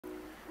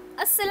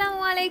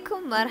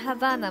Assalamualaikum,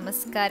 marhaba,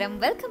 namaskaram.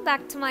 Welcome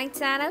back to my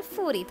channel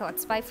Foodie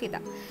Thoughts by Fida.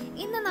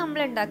 ഇന്ന് നമ്മൾ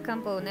ഉണ്ടാക്കാൻ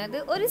പോകുന്നത്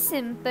ഒരു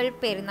സിമ്പിൾ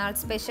പെരുന്നാൾ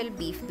സ്പെഷ്യൽ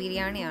ബീഫ്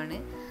ബിരിയാണിയാണ്.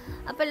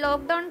 അപ്പോൾ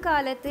ലോക്ക്ഡൗൺ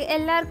കാലത്ത്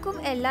എല്ലാവർക്കും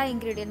എല്ലാ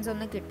ഇൻഗ്രീഡിയൻസ്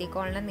ഒന്നും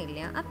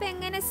കിട്ടിക്കൊള്ളണമെന്നില്ല. അപ്പോൾ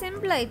എങ്ങനെ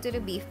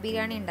സിമ്പിളായിട്ടൊരു ബീഫ്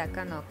ബിരിയാണി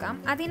ഉണ്ടാക്കാൻ നോക്കാം.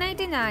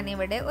 അതിനായിട്ട്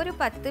ഞാനിവിടെ ഒരു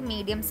 10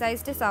 മീഡിയം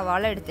സൈസ്ഡ്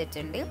സവാള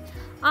എടുത്തിട്ടുണ്ട്,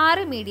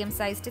 6 മീഡിയം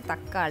സൈസ്ഡ്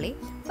തക്കാളി,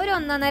 ഒരു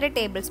 1.5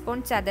 ടേബിൾ സ്പൂൺ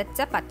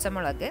ചതച്ച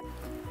പച്ചമുളക്,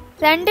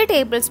 2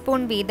 ടേബിൾ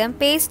സ്പൂൺ വീതം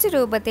പേസ്റ്റ്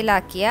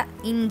രൂപത്തിലാക്കിയ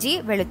ഇഞ്ചി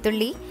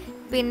വെളുത്തുള്ളി,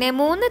 പിന്നെ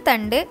 3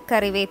 തണ്ട്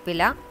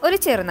കറിവേപ്പില, ഒരു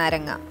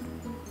ചെറുനാരങ്ങ.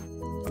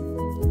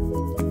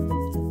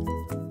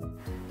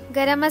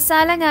 ഗരം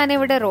മസാല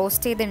ഞാനിവിടെ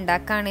റോസ്റ്റ് ചെയ്ത്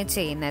ഉണ്ടാക്കുകയാണ്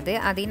ചെയ്യുന്നത്.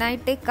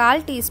 അതിനായിട്ട്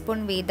 1/4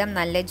 ടീസ്പൂൺ വീതം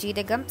നല്ല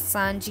ജീരകം,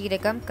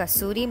 സാഞ്ചീരകം,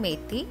 കസൂരി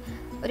മേത്തി,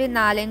 ഒരു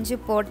 4-5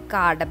 പോട്ട്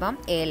കാടകം,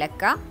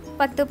 ഏലക്ക,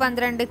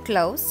 10-12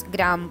 ക്ലോവ്സ്,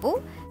 ഗ്രാമ്പൂ,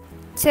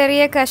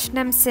 ചെറിയ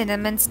കഷ്ണം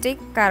സിനമൺ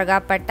സ്റ്റിക്ക്,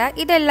 കറുകാപ്പട്ട,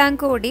 ഇതെല്ലാം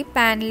കൂടി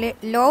പാനിൽ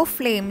ലോ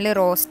ഫ്ലെയിമിൽ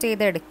റോസ്റ്റ്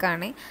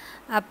ചെയ്തെടുക്കുകയാണ്.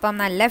 അപ്പം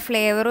നല്ല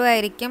ഫ്ലേവറും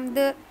ആയിരിക്കും.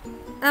 ഇത്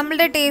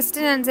നമ്മളുടെ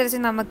ടേസ്റ്റിനനുസരിച്ച്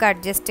നമുക്ക്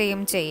അഡ്ജസ്റ്റ്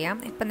ചെയ്യാം.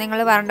 ഇപ്പം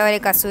നിങ്ങൾ പറഞ്ഞ പോലെ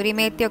കസൂരി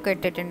മേത്തിയൊക്കെ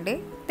ഇട്ടിട്ടുണ്ട്,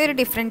 ഇതൊരു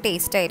ഡിഫറെൻറ്റ്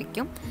ടേസ്റ്റ്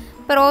ആയിരിക്കും.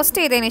 ഇപ്പോൾ റോസ്റ്റ്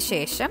ചെയ്തതിന്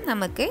ശേഷം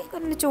നമുക്ക്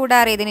ഒന്ന്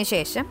ചൂടാറിയതിന്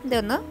ശേഷം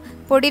ഇതൊന്ന്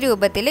പൊടി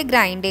രൂപത്തിൽ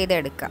ഗ്രൈൻഡ്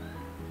ചെയ്തെടുക്കാം.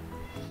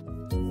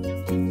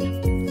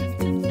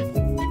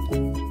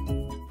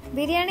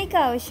 ബിരിയാണിക്ക്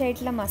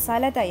ആവശ്യമായിട്ടുള്ള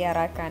മസാല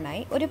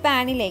തയ്യാറാക്കാനായി ഒരു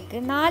പാനിലേക്ക്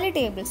 4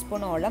 ടേബിൾ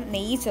സ്പൂണോളം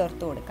നെയ്യ്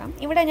ചേർത്ത് കൊടുക്കാം.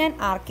 ഇവിടെ ഞാൻ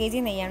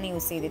RKG നെയ്യാണ്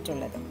യൂസ്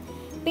ചെയ്തിട്ടുള്ളത്.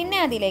 പിന്നെ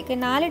അതിലേക്ക്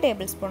 4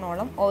 ടേബിൾ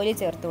സ്പൂണോളം ഓയിൽ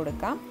ചേർത്ത്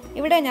കൊടുക്കാം.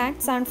 ഇവിടെ ഞാൻ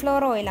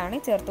സൺഫ്ലവർ ഓയിലാണ്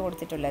ചേർത്ത്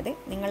കൊടുത്തിട്ടുള്ളത്.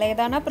 നിങ്ങൾ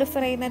ഏതാണോ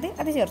പ്രിഫർ ചെയ്യുന്നത്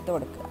അത് ചേർത്ത്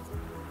കൊടുക്കുക.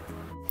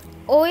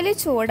 ഓയിൽ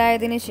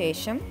ചൂടായതിനു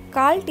ശേഷം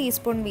 1/4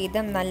 ടീസ്പൂൺ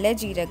വീതം നല്ല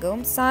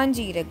ജീരകവും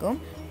സാഞ്ചീരകവും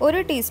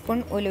 1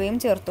 ടീസ്പൂൺ ഉലുവയും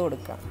ചേർത്ത്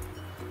കൊടുക്കുക.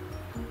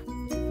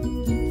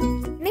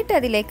 എന്നിട്ട്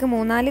അതിലേക്ക്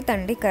 3-4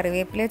 തണ്ട്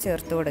കറിവേപ്പില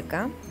ചേർത്ത്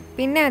കൊടുക്കാം.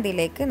 പിന്നെ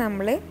അതിലേക്ക്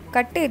നമ്മൾ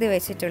കട്ട് ചെയ്ത്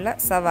വെച്ചിട്ടുള്ള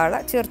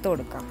സവാള ചേർത്ത്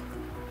കൊടുക്കാം.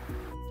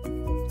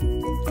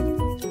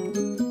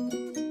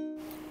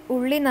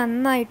 ഉള്ളി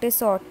നന്നായിട്ട്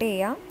സോട്ട്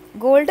ചെയ്യാം.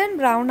 ഗോൾഡൻ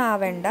ബ്രൗൺ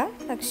ആവേണ്ട,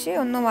 പക്ഷേ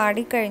ഒന്ന്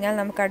വാടിക്കഴിഞ്ഞാൽ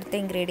നമുക്ക് അടുത്ത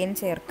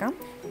ഇൻഗ്രീഡിയൻറ്റ് ചേർക്കാം.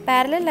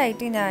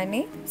 പാരലായിട്ട് ഞാൻ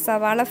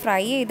സവാള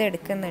ഫ്രൈ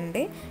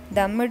ചെയ്തെടുക്കുന്നുണ്ട്,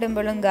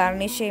 ദമ്മിടുമ്പോഴും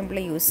ഗാർണിഷ്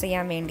ചെയ്യുമ്പോഴും യൂസ്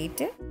ചെയ്യാൻ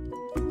വേണ്ടിയിട്ട്.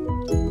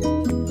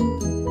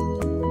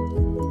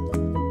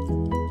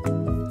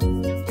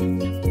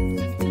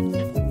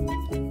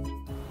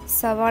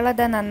 സവാള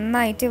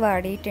നന്നായിട്ട്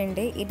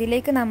വാടിയിട്ടുണ്ട്.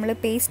 ഇതിലേക്ക് നമ്മൾ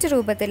പേസ്റ്റ്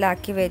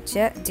രൂപത്തിലാക്കി വെച്ച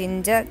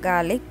ജിഞ്ചർ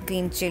ഗാർലിക്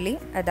ഗ്രീൻ ചില്ലി,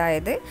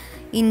 അതായത്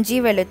ഇഞ്ചി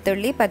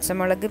വെളുത്തുള്ളി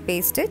പച്ചമുളക്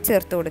പേസ്റ്റ്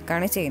ചേർത്ത്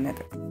കൊടുക്കുകയാണ്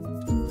ചെയ്യുന്നത്.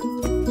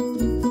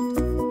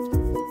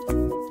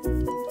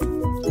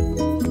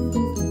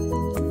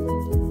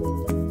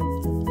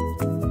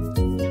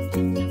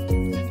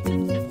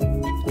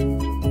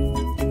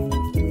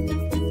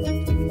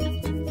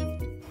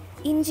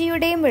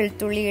 ഇഞ്ചിയുടെയും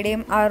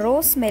വെളുത്തുള്ളിയുടെയും ആ റോ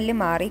സ്മെല്ല്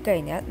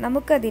മാറിക്കഴിഞ്ഞാൽ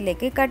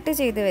നമുക്കതിലേക്ക് കട്ട്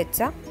ചെയ്ത് വെച്ച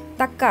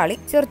തക്കാളി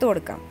ചേർത്ത്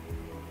കൊടുക്കാം.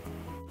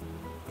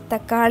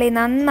 തക്കാളി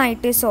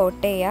നന്നായിട്ട്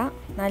സോട്ട് ചെയ്യുക.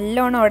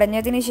 നല്ലോണം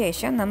ഉടഞ്ഞതിന്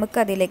ശേഷം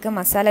നമുക്കതിലേക്ക്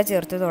മസാല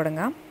ചേർത്ത്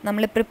തുടങ്ങാം.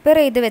 നമ്മൾ പ്രിപ്പയർ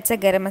ചെയ്ത് വെച്ച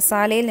ഗരം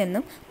മസാലയിൽ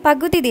നിന്നും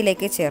പകുതി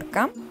ഇതിലേക്ക്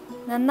ചേർക്കാം.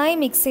 നന്നായി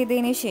മിക്സ്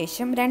ചെയ്തതിന്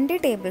ശേഷം 2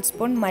 ടേബിൾ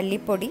സ്പൂൺ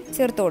മല്ലിപ്പൊടി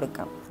ചേർത്ത്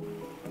കൊടുക്കാം.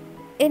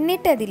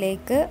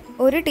 എന്നിട്ടതിലേക്ക്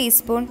 1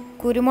 ടീസ്പൂൺ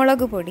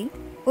കുരുമുളക് പൊടി,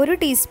 1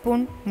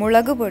 ടീസ്പൂൺ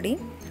മുളക് പൊടി,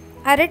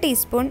 1/2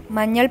 ടീസ്പൂൺ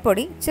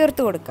മഞ്ഞൾപ്പൊടി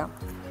ചേർത്ത് കൊടുക്കാം.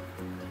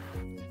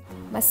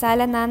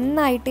 മസാല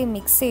നന്നായിട്ട്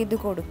മിക്സ് ചെയ്ത്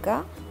കൊടുക്കുക.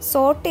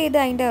 സോട്ട് ചെയ്ത്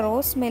അതിൻ്റെ റോ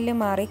സ്മെല്ല്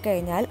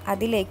മാറിക്കഴിഞ്ഞാൽ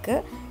അതിലേക്ക്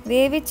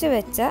വേവിച്ച്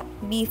വെച്ച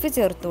ബീഫ്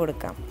ചേർത്ത്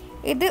കൊടുക്കാം.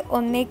 ഇത്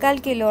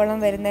 1.25 കിലോളം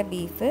വരുന്ന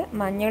ബീഫ്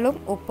മഞ്ഞളും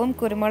ഉപ്പും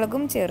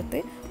കുരുമുളകും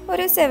ചേർത്ത്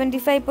ഒരു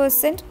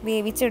 75%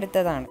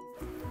 വേവിച്ചെടുത്തതാണ്.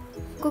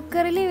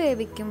 കുക്കറിൽ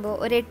വേവിക്കുമ്പോൾ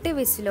ഒരു 8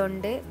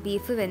 വിസിലുകൊണ്ട്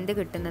ബീഫ് വെന്ത്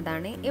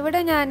കിട്ടുന്നതാണ്.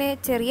 ഇവിടെ ഞാൻ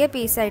ചെറിയ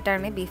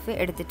പീസായിട്ടാണ് ബീഫ്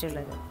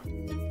എടുത്തിട്ടുള്ളത്.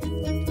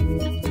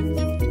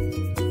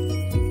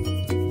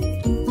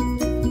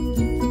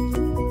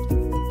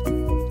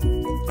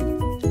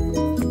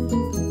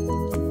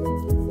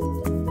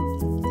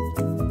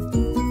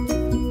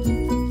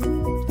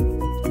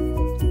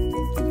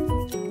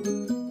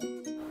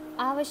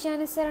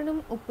 ആവശ്യാനുസരണം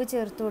ഉപ്പ്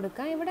ചേർത്ത്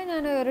കൊടുക്കാം. ഇവിടെ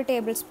ഞാൻ 1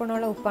 ടേബിൾ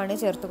സ്പൂണോളം ഉപ്പാണ്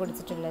ചേർത്ത്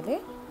കൊടുത്തിട്ടുള്ളത്.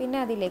 പിന്നെ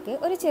അതിലേക്ക്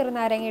ഒരു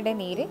ചെറുനാരങ്ങയുടെ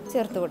നീര്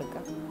ചേർത്ത്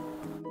കൊടുക്കാം.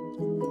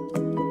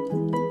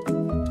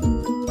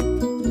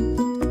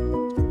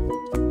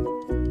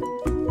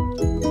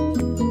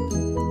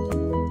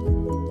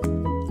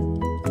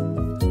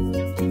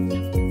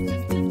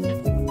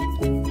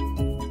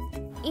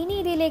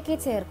 ഇതിലേക്ക്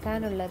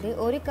ചേർക്കാനുള്ളത്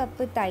 1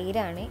 കപ്പ്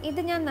തൈരാണ്. ഇത്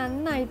ഞാൻ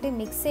നന്നായിട്ട്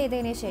മിക്സ്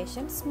ചെയ്തതിന്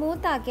ശേഷം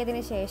സ്മൂത്ത്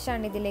ആക്കിയതിന്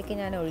ശേഷമാണ് ഇതിലേക്ക്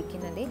ഞാൻ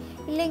ഒഴിക്കുന്നത്.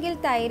 ഇല്ലെങ്കിൽ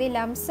തൈര്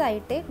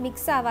ലംസായിട്ട്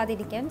മിക്സ്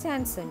ആവാതിരിക്കാൻ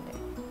ചാൻസ് ഉണ്ട്.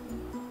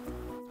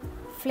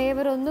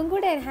 ഫ്ലേവർ ഒന്നും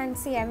കൂടെ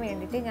എൻഹാൻസ് ചെയ്യാൻ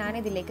വേണ്ടിയിട്ട്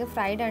ഞാനിതിലേക്ക്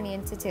ഫ്രൈഡ്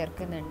അണിയൻസ്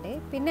ചേർക്കുന്നുണ്ട്.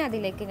 പിന്നെ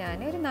അതിലേക്ക് ഞാൻ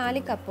ഒരു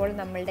 4 കപ്പോളം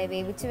നമ്മളുടെ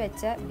വേവിച്ച്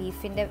വെച്ച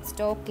ബീഫിൻ്റെ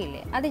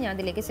സ്റ്റോക്കില്ലേ, അത് ഞാൻ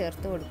ഇതിലേക്ക്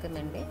ചേർത്ത്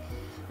കൊടുക്കുന്നുണ്ട്.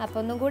 അപ്പോൾ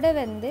ഒന്നും കൂടെ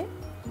വെന്ത്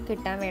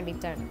കിട്ടാൻ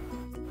വേണ്ടിയിട്ടാണ്.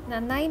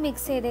 നന്നായി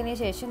മിക്സ് ചെയ്തതിന്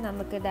ശേഷം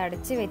നമുക്കിത്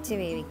അടച്ച് വെച്ച്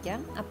വേവിക്കാം.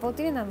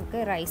 അപ്പോഴത്തേന് നമുക്ക്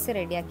റൈസ്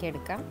റെഡിയാക്കി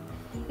എടുക്കാം.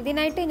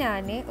 ഇതിനായിട്ട്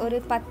ഞാൻ ഒരു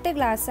 10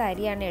 ഗ്ലാസ്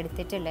അരിയാണ്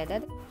എടുത്തിട്ടുള്ളത്.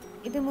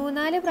 ഇത്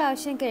 3-4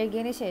 പ്രാവശ്യം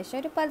കഴുകിയതിന് ശേഷം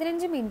ഒരു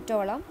 15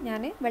 മിനിറ്റോളം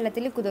ഞാൻ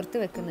വെള്ളത്തിൽ കുതിർത്ത്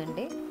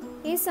വെക്കുന്നുണ്ട്.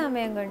 ഈ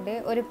സമയം കൊണ്ട്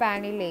ഒരു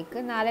പാനിലേക്ക്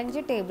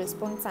 4-5 ടേബിൾ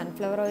സ്പൂൺ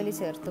സൺഫ്ലവർ ഓയിൽ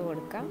ചേർത്ത്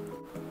കൊടുക്കാം.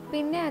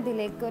 പിന്നെ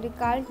അതിലേക്ക് ഒരു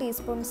 1/4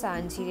 ടീസ്പൂൺ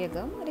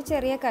സാഞ്ചീരകം, ഒരു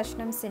ചെറിയ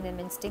കഷ്ണം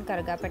സിനമൺ സ്റ്റിക്ക്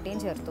കറുകാപ്പട്ടയും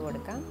ചേർത്ത്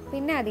കൊടുക്കാം.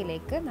 പിന്നെ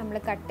അതിലേക്ക് നമ്മൾ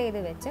കട്ട് ചെയ്ത്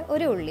വെച്ച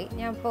ഒരു ഉള്ളി,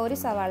 ഞാൻ ഇപ്പോൾ ഒരു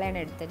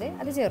സവാളയാണ് എടുത്തത്,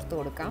 അത് ചേർത്ത്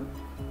കൊടുക്കാം.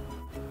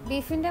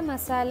 ബീഫിൻ്റെ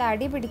മസാല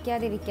അടി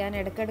പിടിക്കാതിരിക്കാൻ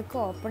ഇടയ്ക്കിടയ്ക്ക്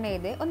ഓപ്പൺ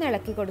ചെയ്ത് ഒന്ന്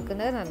ഇളക്കി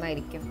കൊടുക്കുന്നത്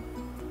നന്നായിരിക്കും.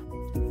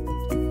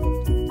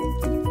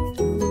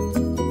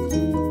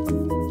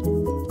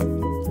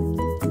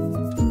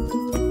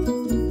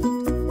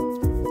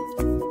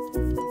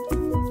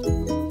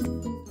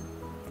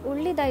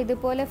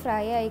 ഇതുപോലെ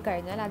ഫ്രൈ ആയി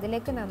കഴിഞ്ഞാൽ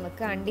അതിലേക്ക്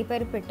നമുക്ക്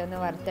അണ്ടിപ്പരിപ്പ് ഇട്ടൊന്ന്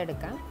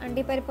വറുത്തെടുക്കാം.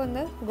 അണ്ടിപ്പരിപ്പ്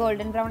ഒന്ന്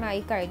ഗോൾഡൻ ബ്രൗൺ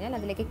ആയി കഴിഞ്ഞാൽ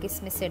അതിലേക്ക്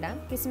കിസ്മിസ് ഇടാം.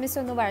 കിസ്മിസ്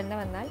ഒന്ന് വഴന്ന്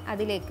വന്നാൽ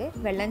അതിലേക്ക്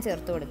വെള്ളം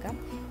ചേർത്ത് കൊടുക്കാം.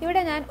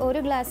 ഇവിടെ ഞാൻ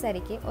 1 ഗ്ലാസ്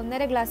അരിക്ക്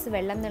 1.5 ഗ്ലാസ്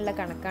വെള്ളം എന്നുള്ള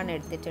കണക്കാണ്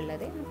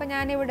എടുത്തിട്ടുള്ളത്. അപ്പോൾ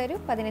ഞാനിവിടെ ഒരു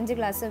 15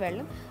 ഗ്ലാസ്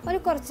വെള്ളം,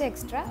 കുറച്ച്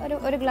എക്സ്ട്രാ,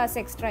 ഒരു ഗ്ലാസ്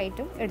എക്സ്ട്രാ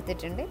ആയിട്ടും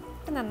എടുത്തിട്ടുണ്ട്.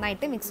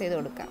 നന്നായിട്ട് മിക്സ് ചെയ്ത്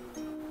കൊടുക്കാം.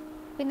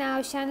 പിന്നെ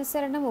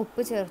ആവശ്യാനുസരണം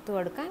ഉപ്പ് ചേർത്ത്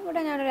കൊടുക്കാം.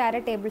 ഇവിടെ ഞാനൊരു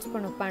 1/2 ടേബിൾ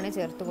സ്പൂൺ ഉപ്പാണ്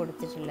ചേർത്ത്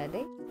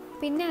കൊടുത്തിട്ടുള്ളത്.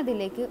 പിന്നെ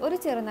അതിലേക്ക് ഒരു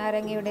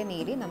ചെറുനാരങ്ങയുടെ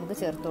നീര് നമുക്ക്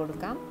ചേർത്ത്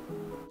കൊടുക്കാം.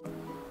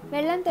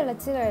 വെള്ളം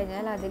തിളച്ച്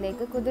കഴിഞ്ഞാൽ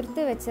അതിലേക്ക്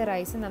കുതിർത്ത് വെച്ച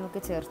റൈസ് നമുക്ക്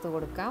ചേർത്ത്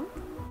കൊടുക്കാം.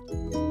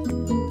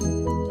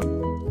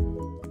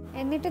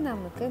 എന്നിട്ട്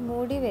നമുക്ക്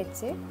മൂടി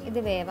വെച്ച് ഇത്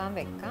വേവാൻ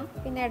വെക്കാം.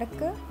 പിന്നെ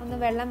ഇടയ്ക്ക് ഒന്ന്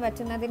വെള്ളം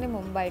വറ്റുന്നതിന്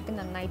മുമ്പായിട്ട്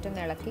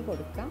നന്നായിട്ടൊന്ന് ഇളക്കി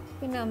കൊടുക്കാം.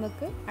 പിന്നെ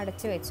നമുക്ക്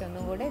അടച്ചു വെച്ച്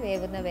ഒന്നും കൂടെ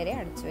വേവുന്നവരെ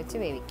അടച്ചു വെച്ച്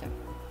വേവിക്കാം.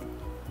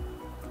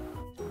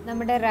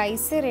 നമ്മുടെ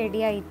റൈസ്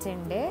റെഡി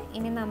ആയിട്ടുണ്ട്.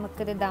 ഇനി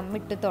നമുക്കിത്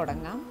ദമ്മിട്ട്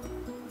തുടങ്ങാം.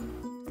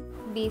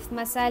 ബീഫ്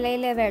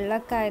മസാലയിലെ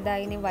വെള്ളമൊക്കെ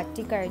ഇനി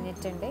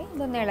വറ്റിക്കഴിഞ്ഞിട്ടുണ്ട്.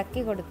 ഇതൊന്ന്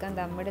ഇളക്കി കൊടുക്കാം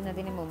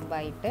ദമ്മിടുന്നതിന്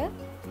മുമ്പായിട്ട്.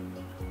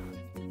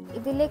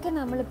 ഇതിലേക്ക്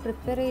നമ്മൾ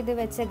പ്രിപ്പയർ ചെയ്ത്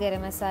വെച്ച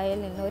ഗരം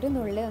മസാലയിൽ നിന്ന് ഒരു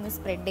നുള്ളി ഒന്ന്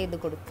സ്പ്രെഡ് ചെയ്ത്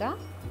കൊടുക്കുക.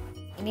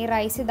 ഇനി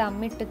റൈസ്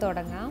ദമ്മിട്ട്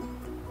തുടങ്ങാം.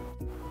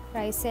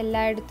 റൈസ്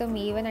എല്ലായിടത്തും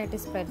ഈവനായിട്ട്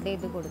സ്പ്രെഡ്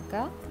ചെയ്ത്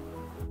കൊടുക്കുക.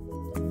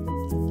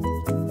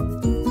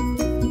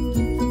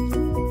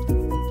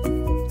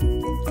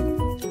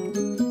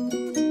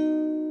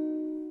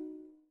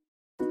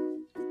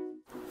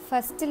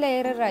 ഫസ്റ്റ്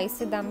ലെയർ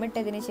റൈസ്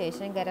ദമ്മിട്ടതിന്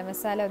ശേഷം ഗരം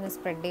മസാല ഒന്ന്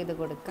സ്പ്രെഡ് ചെയ്ത്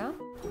കൊടുക്കാം.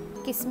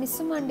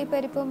 കിസ്മിസും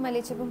അണ്ടിപ്പരിപ്പും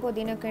മല്ലിച്ചപ്പും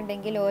പുതിനൊക്കെ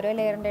ഉണ്ടെങ്കിൽ ഓരോ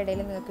ലെയറിൻ്റെ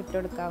ഇടയിൽ നിങ്ങൾക്ക് ഇട്ട്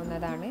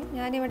കൊടുക്കാവുന്നതാണ്.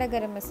 ഞാനിവിടെ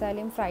ഗരം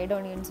മസാലയും ഫ്രൈഡ്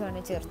ഓണിയൻസും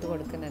ആണ് ചേർത്ത്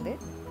കൊടുക്കുന്നത്.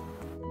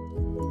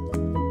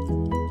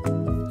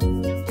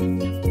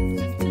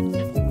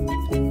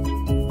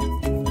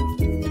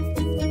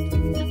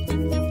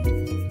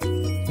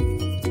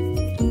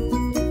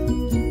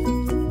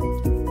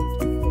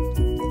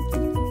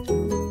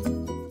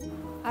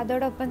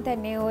 അതോടൊപ്പം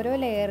തന്നെ ഓരോ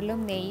ലെയറിലും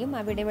നെയ്യും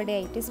അവിടെ ഇവിടെ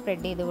ആയിട്ട്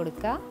സ്പ്രെഡ് ചെയ്ത്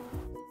കൊടുക്കുക.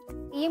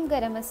 നെയ്യും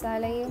ഗരം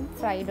മസാലയും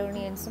ഫ്രൈഡ്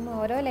ഓണിയൻസും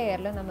ഓരോ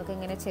ലെയറിലും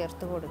നമുക്കിങ്ങനെ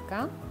ചേർത്ത്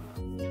കൊടുക്കാം.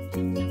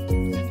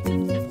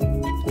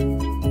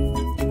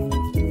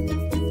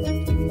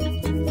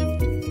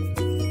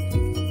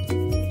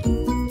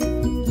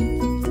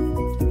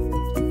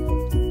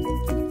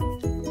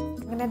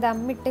 അങ്ങനെ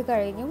ദമ്മിട്ട്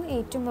കഴിഞ്ഞു.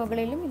 ഏറ്റവും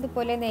മുകളിലും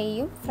ഇതുപോലെ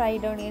നെയ്യും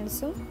ഫ്രൈഡ്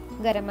ഓണിയൻസും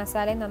ഗരം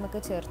മസാലയും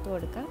നമുക്ക് ചേർത്ത്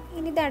കൊടുക്കാം.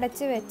 ഇനി ഇത്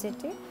അടച്ച്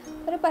വെച്ചിട്ട്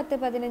ഒരു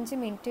 10-15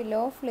 മിനിറ്റ് ലോ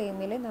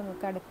ഫ്ലെയിമിൽ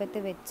നമുക്ക് അടുപ്പത്ത്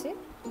വെച്ച്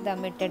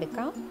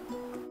ദമ്മിട്ടെടുക്കാം.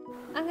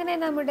 അങ്ങനെ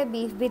നമ്മുടെ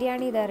ബീഫ്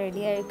ബിരിയാണി ഇതാ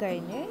റെഡിയായി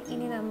കഴിഞ്ഞ്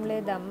ഇനി നമ്മൾ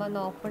ദമ്മൊന്ന്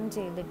ഓപ്പൺ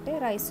ചെയ്തിട്ട്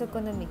റൈസൊക്കെ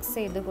ഒന്ന് മിക്സ്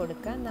ചെയ്ത്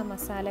കൊടുക്കാം.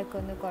 മസാലയൊക്കെ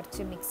ഒന്ന്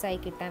കുറച്ച് മിക്സായി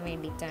കിട്ടാൻ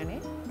വേണ്ടിയിട്ടാണ്.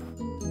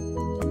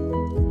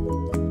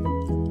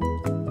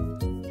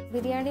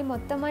 ബിരിയാണി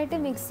മൊത്തമായിട്ട്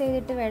മിക്സ്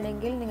ചെയ്തിട്ട്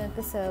വേണമെങ്കിൽ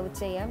നിങ്ങൾക്ക് സെർവ്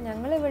ചെയ്യാം.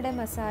 ഞങ്ങളിവിടെ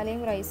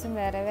മസാലയും റൈസും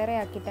വേറെ വേറെ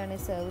ആക്കിയിട്ടാണ്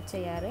സെർവ്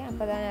ചെയ്യാറ്.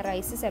 അപ്പോൾ അതാണ്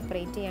റൈസ്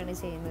സെപ്പറേറ്റ് ചെയ്യാണ്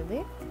ചെയ്യുന്നത്.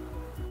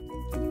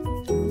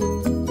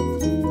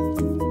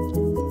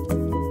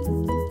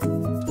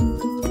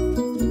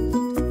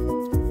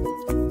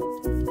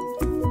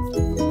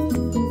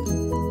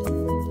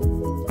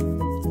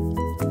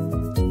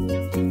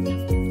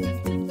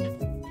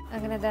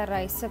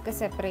 റൈസൊക്കെ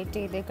സെപ്പറേറ്റ്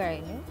ചെയ്ത്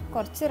കഴിഞ്ഞു.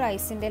 കുറച്ച്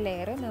റൈസിൻ്റെ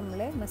ലെയർ നമ്മൾ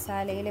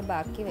മസാലയിൽ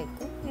ബാക്കി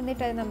വെക്കും.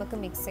 എന്നിട്ട് അത് നമുക്ക്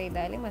മിക്സ്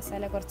ചെയ്താൽ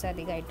മസാല കുറച്ച്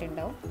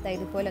അധികമായിട്ടുണ്ടാവും.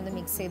 ഇതുപോലെ ഒന്ന്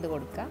മിക്സ് ചെയ്ത്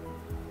കൊടുക്കുക.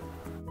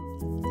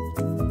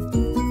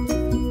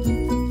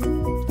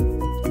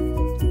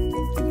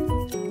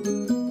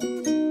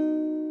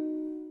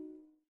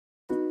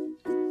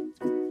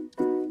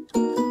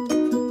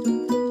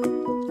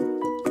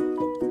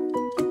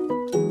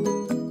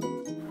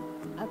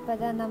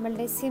 അപ്പോൾ അതാ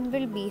നമ്മളുടെ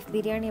സിമ്പിൾ ബീഫ്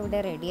ബിരിയാണി ഇവിടെ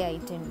റെഡി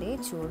ആയിട്ടുണ്ട്.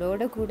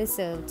 ചൂടോടെ കൂടി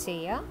സെർവ്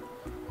ചെയ്യുക.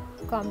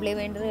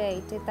 കോംപ്ലിമെൻ്ററി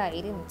ആയിട്ട്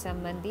തൈരും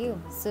ചമ്മന്തിയും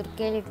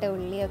സുർക്കയിലിട്ട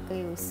ഉള്ളിയൊക്കെ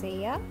യൂസ്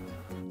ചെയ്യുക.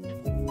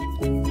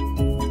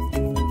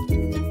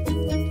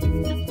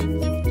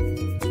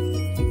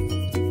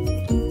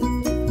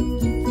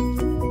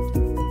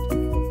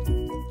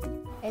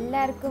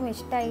 എല്ലാവർക്കും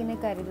ഇഷ്ടമായി എന്ന്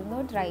കരുതുന്നു.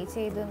 ട്രൈ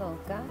ചെയ്ത്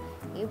നോക്കാം.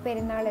 ഈ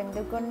പെരുന്നാൾ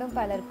എന്തുകൊണ്ടും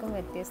പലർക്കും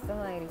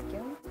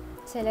വ്യത്യസ്തമായിരിക്കും.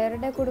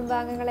 ചിലവരുടെ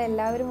കുടുംബാംഗങ്ങൾ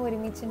എല്ലാവരും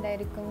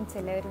ഒരുമിച്ചുണ്ടായിരിക്കും,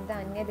 ചിലവരുടെ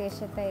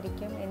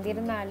അന്യദേശത്തായിരിക്കും.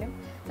 എന്നിരുന്നാലും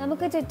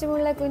നമുക്ക്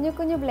ചുറ്റുമുള്ള കുഞ്ഞു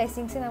കുഞ്ഞു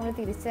ബ്ലെസ്സിങ്സ് നമ്മൾ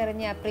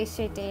തിരിച്ചറിഞ്ഞ്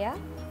അപ്രീഷിയേറ്റ്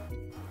ചെയ്യുക.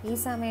 ഈ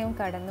സമയം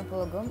കടന്നു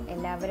പോകും.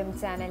 എല്ലാവരും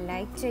ചാനൽ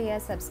ലൈക്ക് ചെയ്യുക,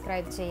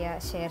 സബ്സ്ക്രൈബ്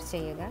ചെയ്യുക, ഷെയർ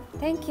ചെയ്യുക.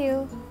 താങ്ക്